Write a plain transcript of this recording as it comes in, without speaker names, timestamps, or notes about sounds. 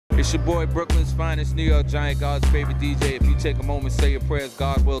It's your boy, Brooklyn's finest, New York Giant, God's favorite DJ. If you take a moment, say your prayers,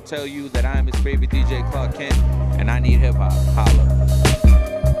 God will tell you that I am his favorite DJ, Clark Kent, and I need hip-hop. Holla.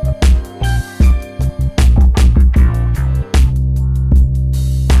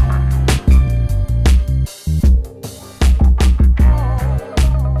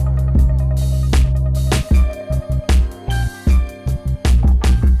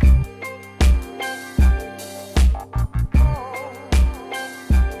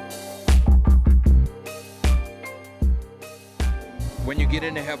 When you get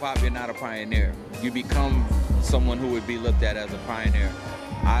into hip-hop, you're not a pioneer. You become someone who would be looked at as a pioneer.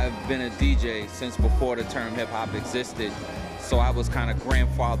 I've been a DJ since before the term hip-hop existed, so I was kind of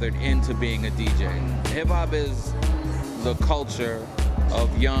grandfathered into being a DJ. Hip-hop is the culture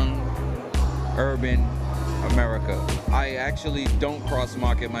of young, urban America. I actually don't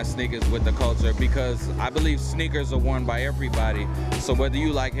cross-market my sneakers with the culture because I believe sneakers are worn by everybody, so whether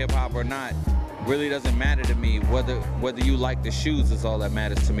you like hip-hop or not, really doesn't matter to me. Whether you like the shoes is all that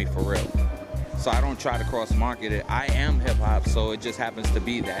matters to me for real. So I don't try to cross market it. I am hip hop, so it just happens to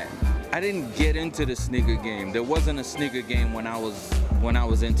be that. I didn't get into the sneaker game. There wasn't a sneaker game when I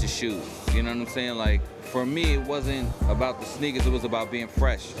was into shoes. You know what I'm saying? Like, for me, it wasn't about the sneakers, it was about being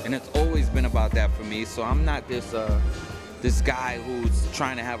fresh. And it's always been about that for me. So I'm not this guy who's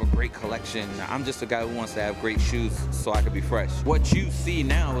trying to have a great collection. I'm just a guy who wants to have great shoes so I could be fresh. What you see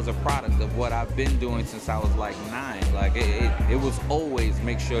now is a product of what I've been doing since I was like 9. Like it was always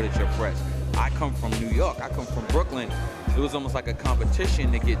make sure that you're fresh. I come from New York, I come from Brooklyn. It was almost like a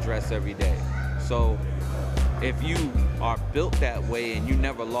competition to get dressed every day. So if you are built that way and you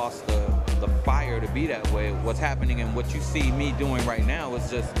never lost the fire to be that way, what's happening and what you see me doing right now is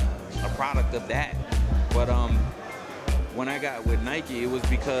just a product of that. But when I got with Nike, it was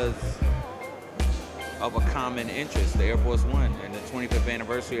because of a common interest, the Air Force One, and the 25th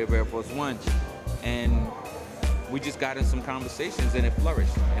anniversary of Air Force One. And we just got in some conversations and it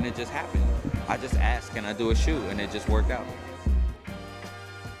flourished, and it just happened. I just asked, can I do a shoe? And it just worked out.